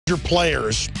your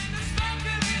players,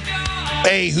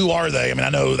 A, who are they? I mean, I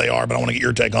know who they are, but I want to get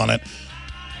your take on it.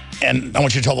 And I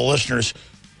want you to tell the listeners,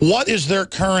 what is their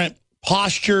current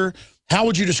posture? How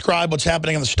would you describe what's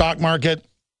happening in the stock market?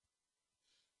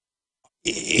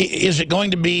 Is it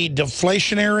going to be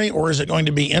deflationary, or is it going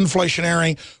to be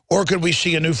inflationary, or could we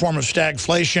see a new form of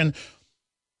stagflation?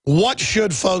 What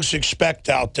should folks expect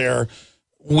out there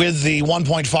with the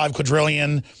 1.5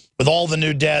 quadrillion, with all the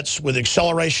new debts, with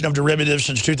acceleration of derivatives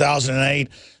since 2008,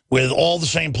 with all the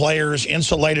same players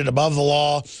insulated above the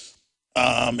law?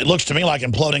 It looks to me like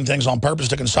imploding things on purpose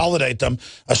to consolidate them,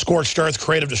 a scorched earth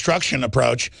creative destruction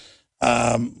approach.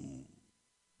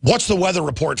 What's the weather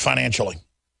report financially?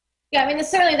 Yeah, I mean,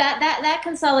 it's certainly that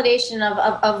consolidation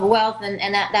of wealth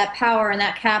and that power and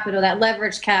that capital, that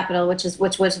leveraged capital, which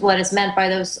was what is meant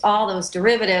by all those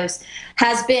derivatives,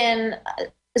 has been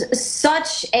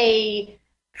such a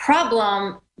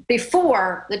problem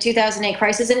before the 2008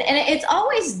 crisis, and it's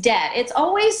always debt. It's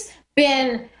always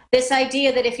been this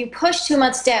idea that if you push too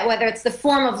much debt, whether it's the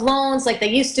form of loans like they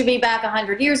used to be back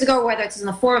 100 years ago, or whether it's in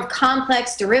the form of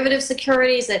complex derivative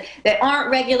securities that aren't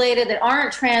regulated, that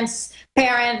aren't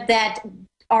transparent, that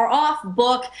are off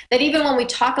book, that even when we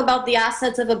talk about the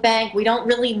assets of a bank, we don't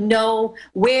really know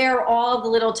where all the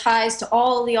little ties to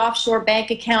all the offshore bank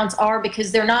accounts are,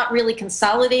 because they're not really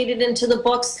consolidated into the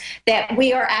books that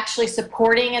we are actually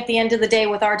supporting at the end of the day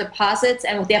with our deposits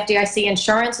and with the FDIC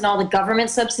insurance and all the government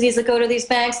subsidies that go to these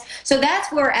banks. So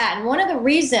that's where we're at. And one of the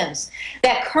reasons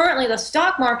that currently the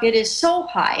stock market is so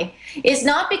high is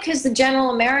not because the general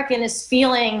American is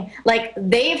feeling like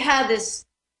they've had this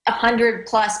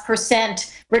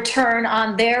 100+% return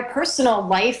on their personal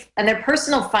life and their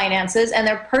personal finances and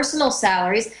their personal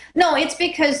salaries. No, it's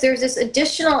because there's this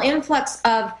additional influx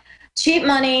of cheap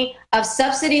money, of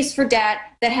subsidies for debt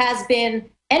that has been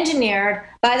engineered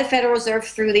by the Federal Reserve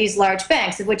through these large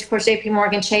banks, of which, of course, JP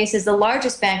Morgan Chase is the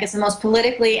largest bank. It's the most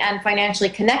politically and financially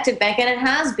connected bank, and it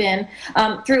has been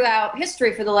throughout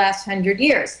history for the last 100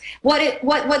 years.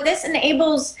 What this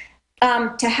enables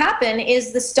to happen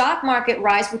is the stock market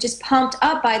rise, which is pumped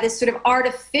up by this sort of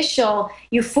artificial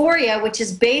euphoria, which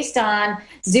is based on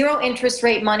zero interest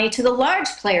rate money to the large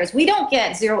players. We don't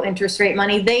get zero interest rate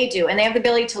money, they do, and they have the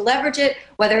ability to leverage it,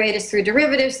 whether it is through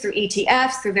derivatives, through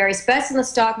ETFs, through various bets in the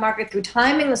stock market, through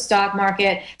timing the stock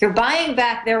market, through buying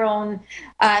back their own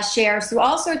shares, through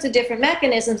all sorts of different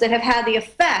mechanisms that have had the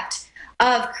effect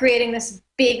of creating this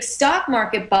big stock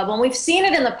market bubble. And we've seen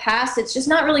it in the past. It's just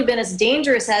not really been as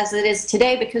dangerous as it is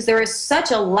today, because there is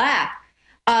such a lack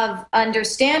of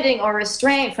understanding or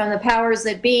restraint from the powers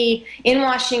that be in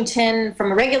Washington,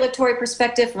 from a regulatory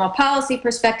perspective, from a policy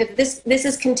perspective. This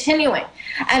is continuing.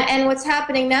 And what's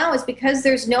happening now is because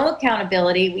there's no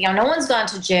accountability, no one's gone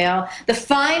to jail, the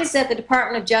fines that the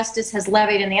Department of Justice has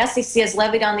levied and the SEC has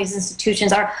levied on these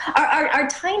institutions are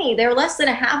tiny. They're less than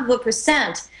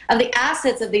 0.5% of the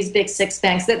assets of these big six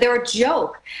banks, that they're a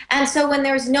joke. And so when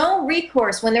there's no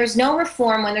recourse, when there's no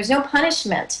reform, when there's no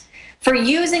punishment for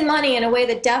using money in a way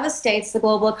that devastates the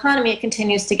global economy, it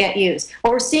continues to get used.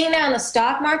 What we're seeing now in the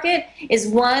stock market is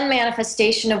one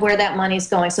manifestation of where that money's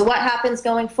going. So what happens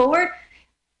going forward?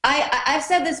 I've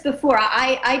said this before.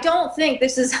 I don't think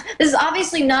this is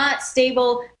obviously not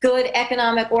stable, good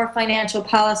economic or financial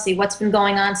policy, what's been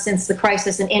going on since the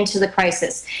crisis and into the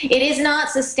crisis. It is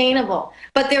not sustainable.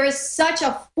 But there is such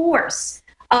a force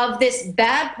of this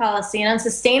bad policy and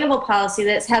unsustainable policy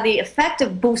that's had the effect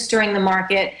of boostering the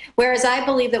market, whereas I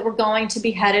believe that we're going to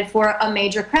be headed for a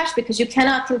major crash, because you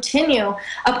cannot continue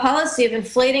a policy of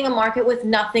inflating a market with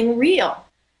nothing real.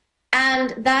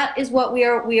 And that is what we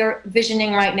are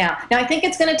visioning right now. Now, I think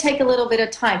it's going to take a little bit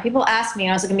of time. People ask me,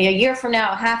 is it going to be a year from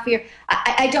now, a half year?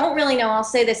 I don't really know. I'll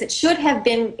say this. It should have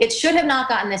not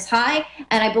gotten this high,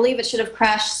 and I believe it should have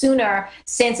crashed sooner,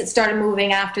 since it started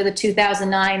moving after the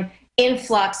 2009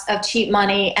 influx of cheap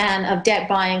money and of debt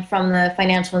buying from the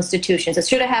financial institutions. It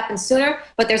should have happened sooner,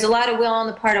 but there's a lot of will on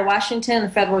the part of Washington and the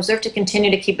Federal Reserve to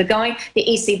continue to keep it going. The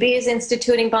ECB is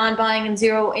instituting bond buying and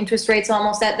zero interest rates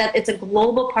almost. That it's a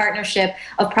global partnership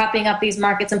of propping up these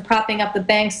markets and propping up the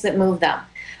banks that move them.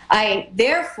 I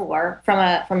therefore, from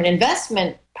an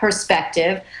investment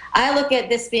perspective, I look at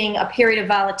this being a period of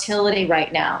volatility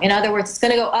right now. In other words, it's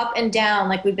going to go up and down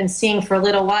like we've been seeing for a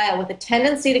little while, with a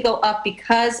tendency to go up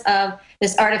because of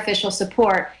this artificial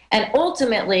support, and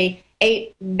ultimately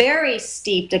a very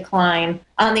steep decline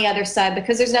on the other side,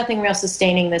 because there's nothing real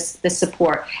sustaining this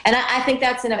support. And I think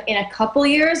that's in a couple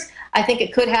years. I think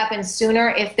it could happen sooner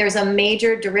if there's a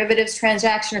major derivatives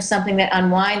transaction or something that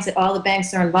unwinds that all the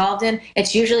banks are involved in.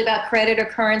 It's usually about credit or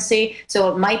currency,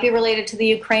 so it might be related to the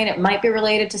Ukraine. It might be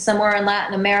related to somewhere in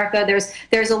Latin America.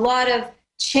 There's a lot of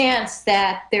chance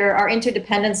that there are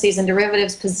interdependencies and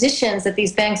derivatives positions that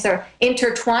these banks are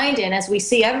intertwined in, as we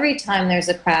see every time there's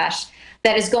a crash,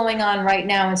 that is going on right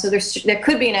now. And so there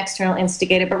could be an external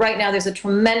instigator, but right now there's a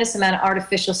tremendous amount of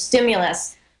artificial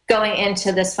stimulus going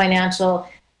into this financial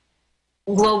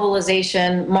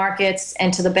globalization markets,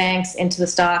 into the banks, into the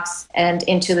stocks, and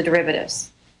into the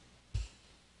derivatives.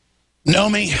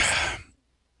 Naomi,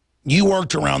 you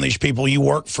worked around these people. You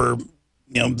worked for,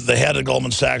 the head of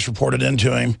Goldman Sachs, reported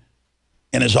into him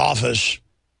in his office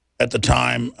at the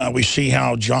time. We see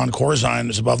how John Corzine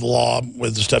is above the law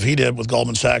with the stuff he did with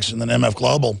Goldman Sachs and then MF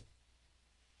Global.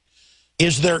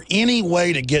 Is there any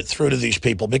way to get through to these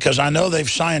people? Because I know they've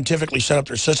scientifically set up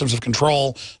their systems of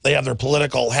control. They have their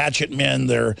political hatchet men,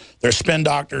 their spin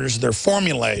doctors, their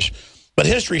formulas. But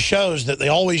history shows that they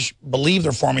always believe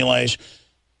their formulas,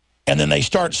 and then they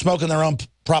start smoking their own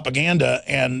propaganda,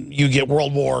 and you get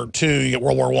World War II, you get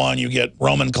World War I, you get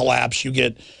Roman collapse, you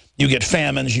get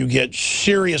famines, you get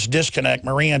serious disconnect,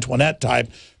 Marie Antoinette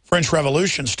type, French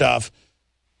Revolution stuff.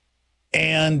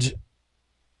 And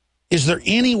is there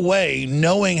any way,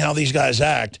 knowing how these guys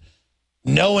act,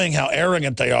 knowing how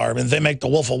arrogant they are, I mean, they make the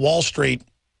Wolf of Wall Street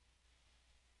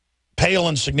pale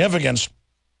in significance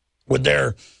with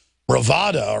their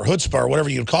bravado or chutzpah or whatever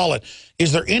you'd call it,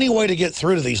 is there any way to get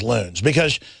through to these loons?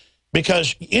 Because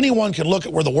anyone can look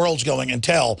at where the world's going and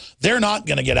tell they're not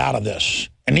going to get out of this,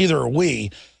 and neither are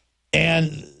we.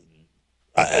 And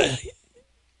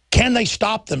can they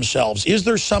stop themselves? Is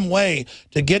there some way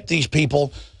to get these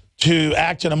people to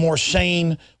act in a more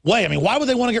sane way? I mean, why would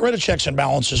they want to get rid of checks and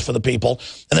balances for the people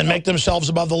and then make themselves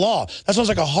above the law? That sounds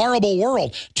like a horrible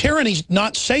world. Tyranny's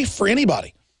not safe for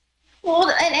anybody. Well,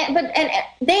 but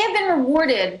they have been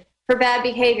rewarded for bad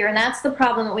behavior, and that's the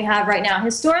problem that we have right now.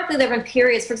 Historically, there have been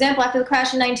periods, for example, after the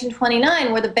crash in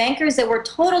 1929, where the bankers that were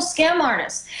total scam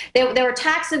artists, they were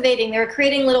tax evading, they were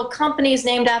creating little companies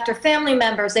named after family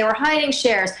members, they were hiding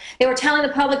shares, they were telling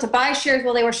the public to buy shares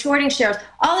while they were shorting shares.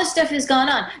 All this stuff has gone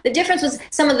on. The difference was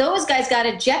some of those guys got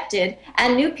ejected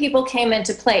and new people came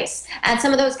into place. And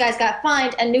some of those guys got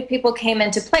fined and new people came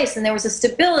into place. And there was a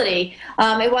stability.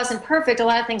 It wasn't perfect. A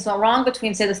lot of things went wrong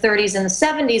between, say, the 30s and the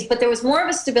 70s, but there was more of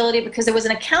a stability because there was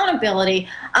an accountability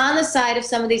on the side of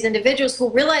some of these individuals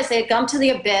who realized they had come to the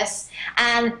abyss.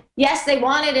 And yes, they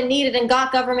wanted and needed and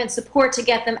got government support to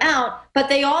get them out, but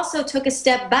they also took a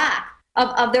step back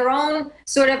of their own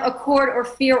sort of accord or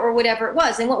fear or whatever it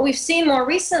was. And what we've seen more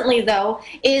recently, though,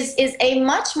 is a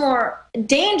much more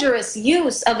dangerous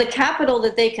use of the capital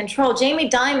that they control. Jamie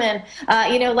Dimon,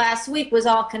 last week was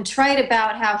all contrite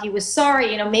about how he was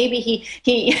sorry. Maybe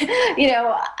he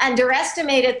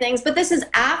underestimated things. But this is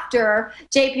after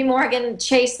J.P. Morgan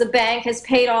Chase, the bank, has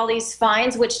paid all these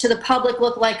fines, which to the public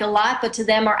look like a lot, but to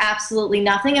them are absolutely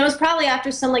nothing. And it was probably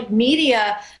after some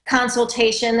media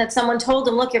consultation that someone told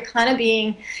him, look, you're kind of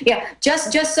being,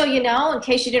 just so you know, in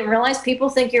case you didn't realize, people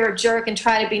think you're a jerk and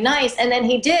try to be nice. And then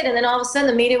he did. And then all of a sudden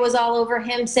the media was all over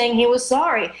him saying he was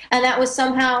sorry. And that was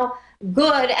somehow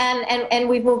good. And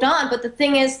we've moved on. But the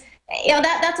thing is,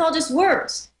 that's all just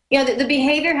words. The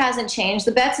behavior hasn't changed.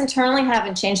 The bets internally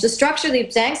haven't changed. The structure of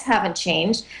these banks haven't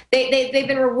changed. They've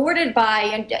been rewarded by,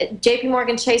 and J.P.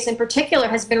 Morgan Chase in particular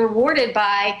has been rewarded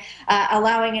by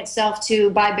allowing itself to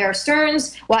buy Bear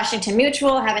Stearns, Washington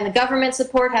Mutual, having the government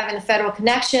support, having the federal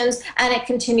connections, and it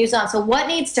continues on. So what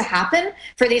needs to happen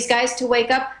for these guys to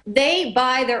wake up? They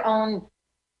buy their own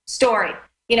story.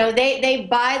 They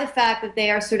buy the fact that they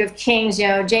are sort of kings,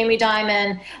 Jamie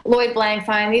Dimon, Lloyd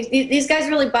Blankfein. These guys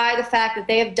really buy the fact that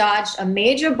they have dodged a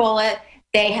major bullet.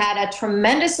 They had a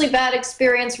tremendously bad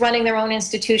experience running their own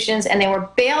institutions, and they were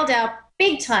bailed out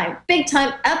big time,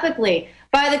 epically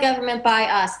by the government, by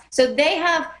us. So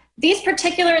these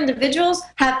particular individuals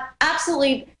have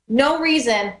absolutely no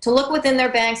reason to look within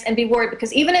their banks and be worried,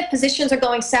 because even if positions are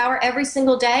going sour every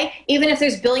single day, even if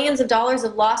there's billions of dollars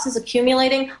of losses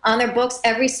accumulating on their books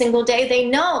every single day, they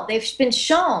know, they've been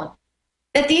shown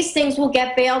that these things will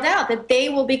get bailed out, that they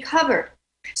will be covered.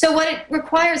 So what it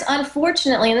requires,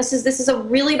 unfortunately, and this is a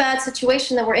really bad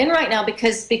situation that we're in right now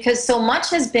because so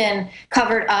much has been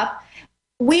covered up,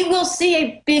 we will see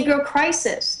a bigger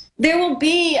crisis. There will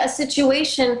be a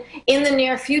situation in the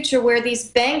near future where these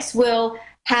banks will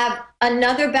have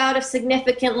another bout of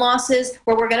significant losses,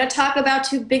 where we're going to talk about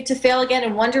too big to fail again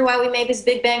and wonder why we made these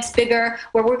big banks bigger,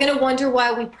 where we're going to wonder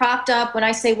why we propped up, when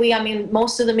I say we, I mean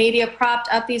most of the media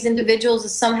propped up these individuals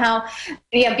as somehow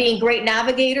being great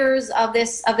navigators of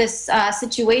this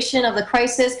situation, of the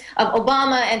crisis, of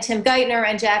Obama and Tim Geithner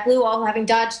and Jack Lew all having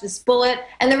dodged this bullet.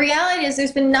 And the reality is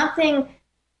there's been nothing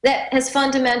that has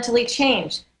fundamentally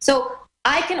changed. So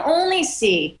I can only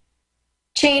see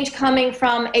change coming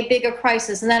from a bigger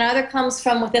crisis, and that either comes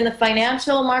from within the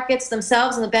financial markets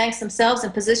themselves and the banks themselves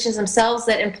and positions themselves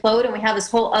that implode, and we have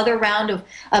this whole other round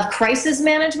of crisis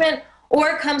management,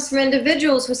 or it comes from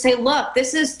individuals who say, look,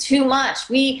 this is too much.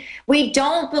 We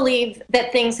don't believe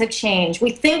that things have changed.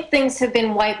 We think things have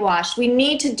been whitewashed. We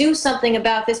need to do something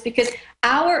about this because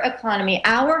our economy,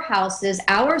 our houses,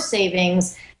 our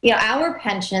savings, our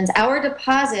pensions, our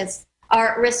deposits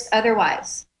are at risk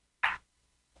otherwise.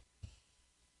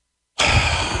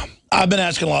 I've been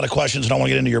asking a lot of questions, and I want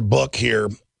to get into your book here,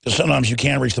 because sometimes you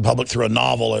can reach the public through a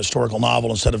novel, a historical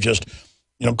novel, instead of just,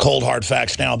 cold, hard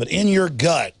facts now. But in your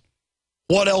gut,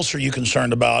 what else are you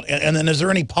concerned about? And then is there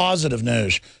any positive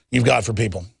news you've got for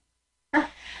people?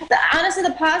 Honestly,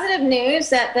 the positive news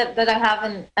that I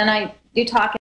have, and I do talk